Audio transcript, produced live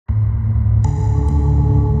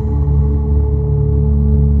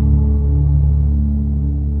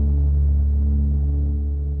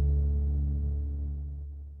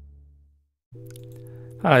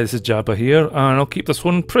Hi, this is Jabba here, and I'll keep this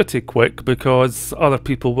one pretty quick because other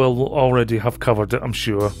people will already have covered it, I'm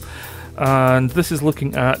sure. And this is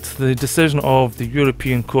looking at the decision of the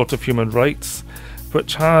European Court of Human Rights,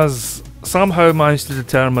 which has somehow managed to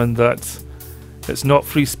determine that it's not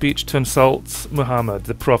free speech to insult Muhammad,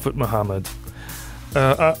 the Prophet Muhammad.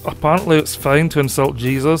 Apparently it's fine to insult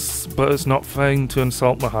Jesus, but it's not fine to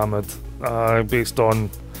insult Muhammad, based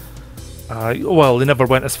on well, they never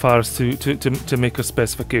went as far as to make a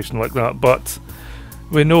specification like that, but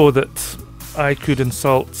we know that I could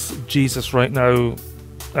insult Jesus right now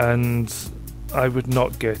and I would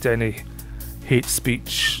not get any hate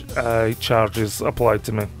speech charges applied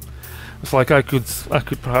to me. It's like I could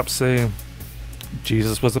perhaps say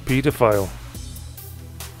Jesus was a paedophile.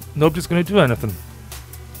 Nobody's going to do anything.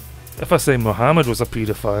 If I say Muhammad was a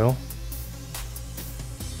paedophile,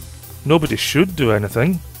 nobody should do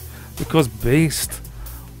anything. Because based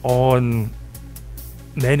on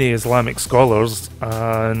many Islamic scholars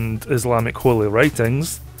and Islamic holy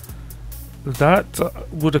writings, that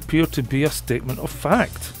would appear to be a statement of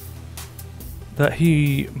fact. That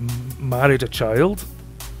he married a child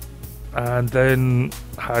and then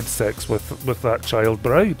had sex with that child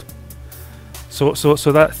bride. So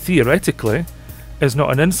that theoretically is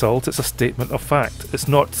not an insult, it's a statement of fact. It's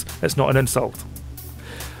not an insult.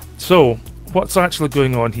 So what's actually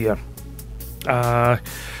going on here?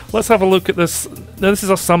 Let's have a look at this. Now, this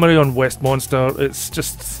is a summary on Westminster. It's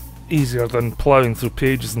just easier than ploughing through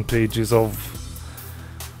pages and pages of.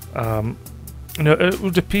 It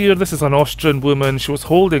would appear this is an Austrian woman. She was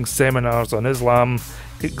holding seminars on Islam.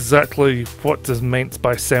 Exactly what is meant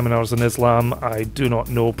by seminars on Islam, I do not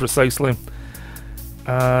know precisely.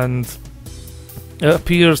 And it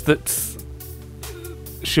appears that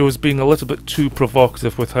she was being a little bit too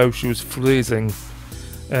provocative with how she was phrasing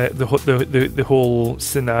the whole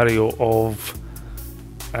scenario of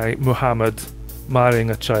Muhammad marrying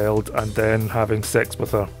a child and then having sex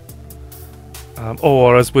with her,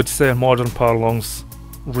 or as we'd say in modern parlance,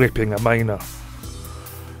 raping a minor.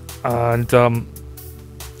 And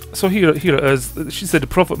so here it is. She said the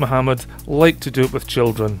Prophet Muhammad liked to do it with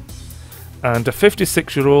children, and a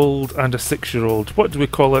 56-year-old and a 6-year-old. What do we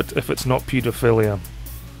call it if it's not paedophilia?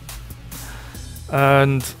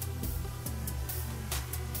 And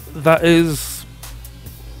that is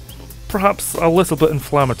perhaps a little bit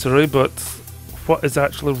inflammatory, but what is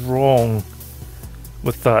actually wrong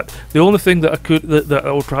with that? The only thing that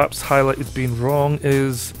I would perhaps highlight as being wrong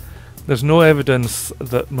is there's no evidence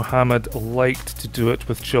that Muhammad liked to do it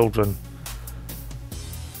with children.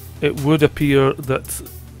 It would appear that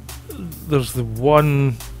there's the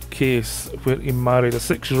one case where he married a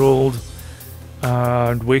 6-year-old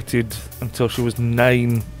and waited until she was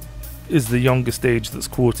 9 is the youngest age that's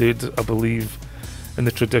quoted, I believe, in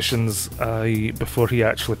the traditions, before he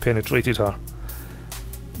actually penetrated her.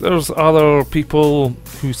 There's other people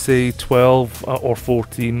who say 12 or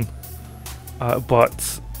 14,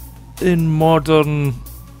 but in modern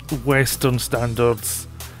Western standards,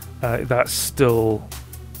 that's still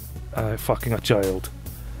fucking a child,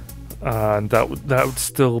 and that would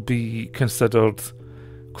still be considered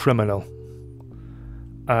criminal.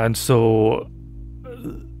 And so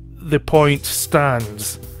the point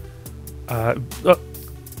stands. I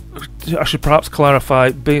should perhaps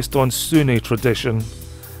clarify, based on Sunni tradition,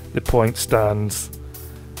 the point stands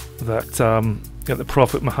that the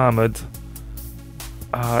Prophet Muhammad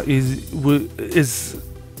his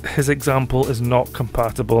example is not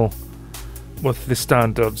compatible with the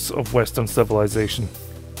standards of Western civilization.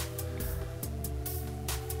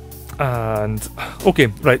 And okay,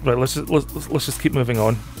 right. Let's just keep moving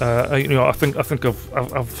on. I think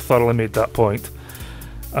I've thoroughly made that point,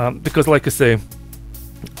 because, like I say,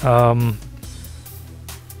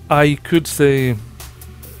 I could say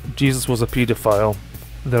Jesus was a paedophile.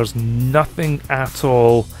 There's nothing at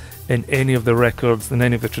all in any of the records, in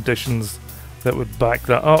any of the traditions, that would back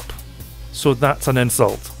that up. So that's an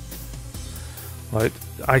insult, right?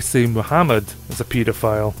 I say Muhammad is a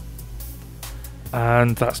paedophile,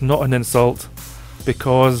 and that's not an insult,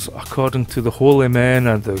 because according to the holy men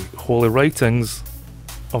and the holy writings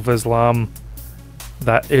of Islam,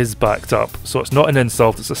 that is backed up. So it's not an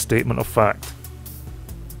insult, it's a statement of fact.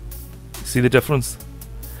 See the difference?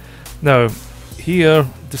 Now, here,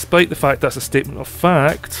 despite the fact that's a statement of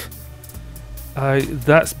fact,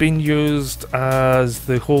 that's been used as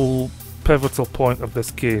the whole pivotal point of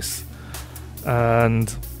this case.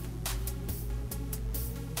 And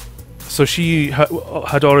so she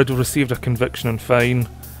had already received a conviction and fine.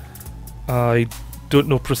 I don't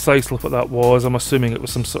know precisely what that was. I'm assuming it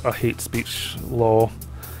was some sort of hate speech law.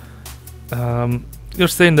 You're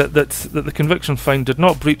saying that the conviction fine did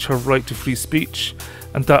not breach her right to free speech,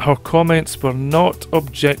 and that her comments were not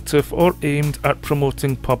objective or aimed at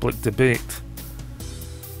promoting public debate.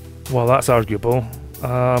 Well, that's arguable,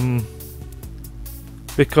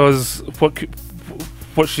 because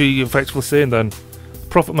what's she effectively saying then?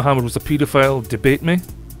 Prophet Muhammad was a paedophile. Debate me?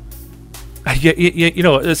 Yeah, you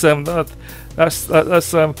know, it's that's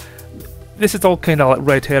this is all kind of like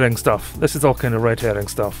red herring stuff. This is all kind of red herring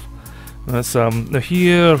stuff. That's, now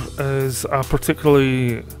here is a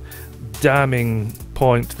particularly damning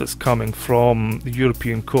point that's coming from the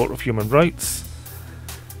European Court of Human Rights.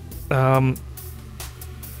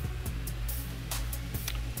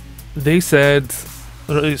 They said, so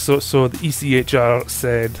the ECHR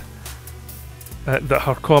said that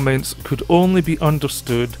her comments could only be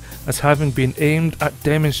understood as having been aimed at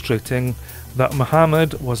demonstrating that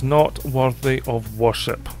Muhammad was not worthy of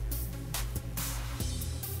worship.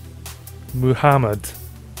 Muhammad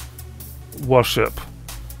worship.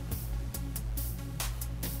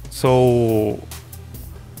 So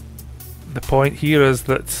the point here is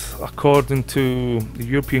that according to the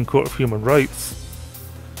European Court of Human Rights,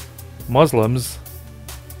 Muslims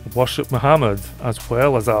worship Muhammad as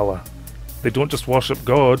well as Allah. They don't just worship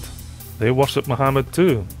God, they worship Muhammad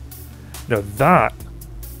too. Now that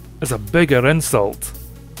is a bigger insult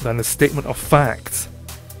than the statement of fact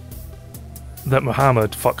that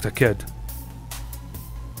Muhammad fucked a kid.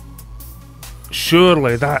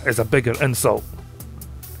 Surely that is a bigger insult,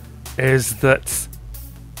 is that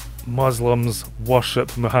Muslims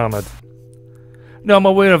worship Muhammad. Now I'm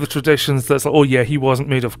aware of the traditions that's like, oh yeah, he wasn't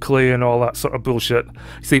made of clay and all that sort of bullshit.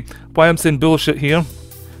 See, why I'm saying bullshit here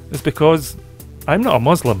is because I'm not a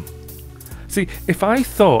Muslim. See, if I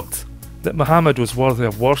thought that Muhammad was worthy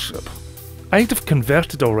of worship, I'd have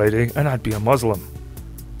converted already and I'd be a Muslim.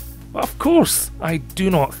 But of course, I do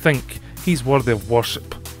not think he's worthy of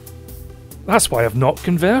worship. That's why I've not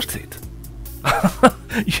converted.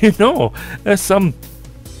 You know, it's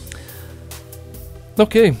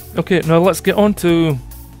Okay, now let's get on to...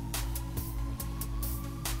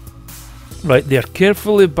 Right, they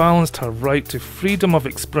carefully balanced her right to freedom of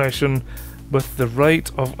expression with the right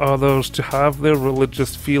of others to have their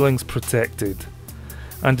religious feelings protected.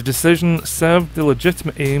 And the decision served the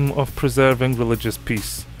legitimate aim of preserving religious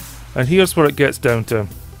peace. And here's where it gets down to.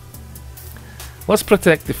 Let's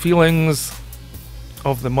protect the feelings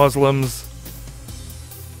of the Muslims.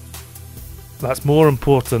 That's more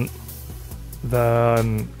important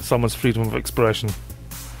than someone's freedom of expression.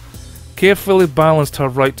 Carefully balanced her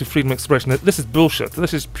right to freedom of expression. This is bullshit.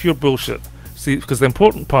 This is pure bullshit. See, because the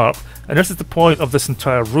important part, and this is the point of this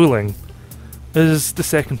entire ruling, is the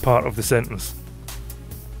second part of the sentence.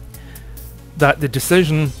 That the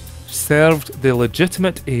decision served the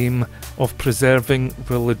legitimate aim of preserving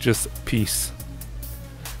religious peace.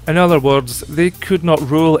 In other words, they could not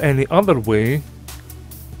rule any other way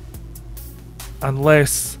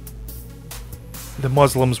unless the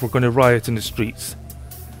Muslims were going to riot in the streets.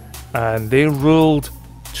 And they ruled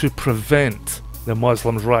to prevent the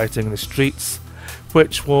Muslims rioting in the streets,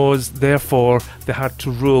 which was, therefore, they had to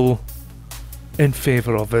rule in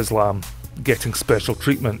favour of Islam, getting special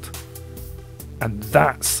treatment. And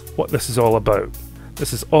that's what this is all about.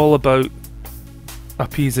 This is all about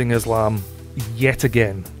appeasing Islam yet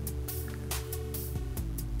again.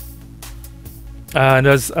 And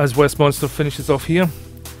as Westminster finishes off here,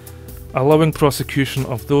 allowing prosecution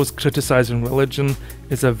of those criticising religion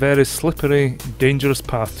is a very slippery, dangerous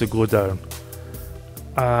path to go down.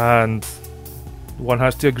 And one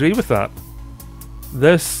has to agree with that.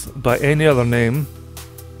 This, by any other name,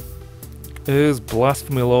 is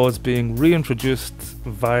blasphemy laws being reintroduced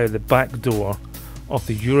via the back door of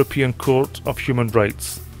the European Court of Human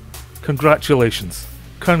Rights. Congratulations.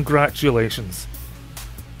 Congratulations.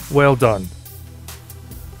 Well done.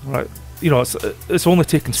 Right. You know, it's only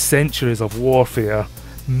taken centuries of warfare,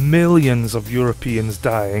 millions of Europeans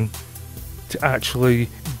dying, to actually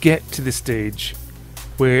get to the stage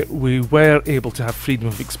where we were able to have freedom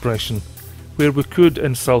of expression, where we could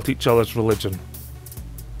insult each other's religion.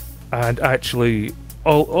 And actually,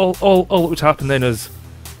 all that would happen then is,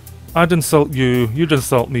 I'd insult you, you'd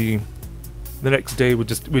insult me, the next day we'd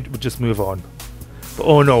just move on. But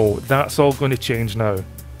oh no, that's all going to change now.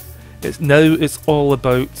 It's all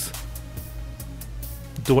about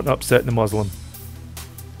don't upset the Muslim.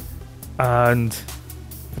 And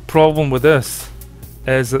the problem with this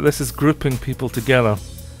is that this is grouping people together.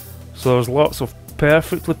 So there's lots of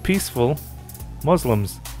perfectly peaceful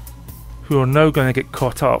Muslims who are now going to get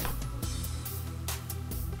caught up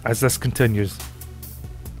as this continues.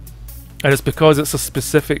 And it's because it's a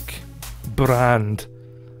specific brand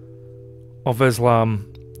of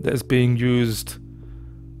Islam that is being used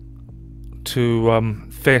to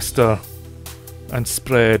fester and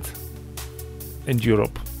spread in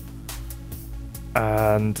Europe,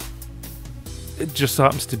 and it just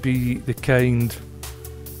happens to be the kind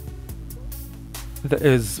that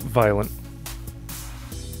is violent,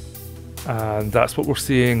 and that's what we're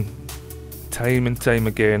seeing time and time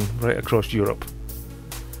again right across Europe.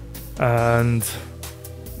 And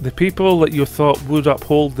the people that you thought would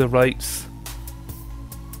uphold their rights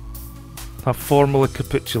have formally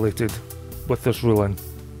capitulated with this ruling.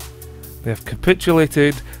 They have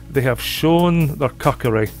capitulated, they have shown their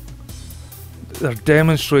cuckery. They're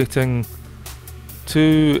demonstrating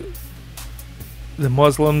to the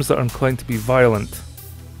Muslims that are inclined to be violent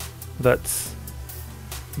that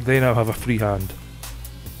they now have a free hand.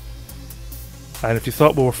 And if you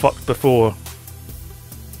thought we were fucked before,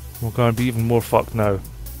 we're going to be even more fucked now.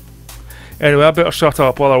 Anyway, I better shut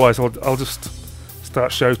up, otherwise I'll just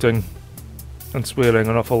start shouting and swearing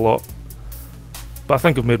an awful lot. But I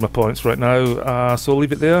think I've made my points right now, so I'll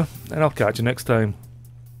leave it there, and I'll catch you next time.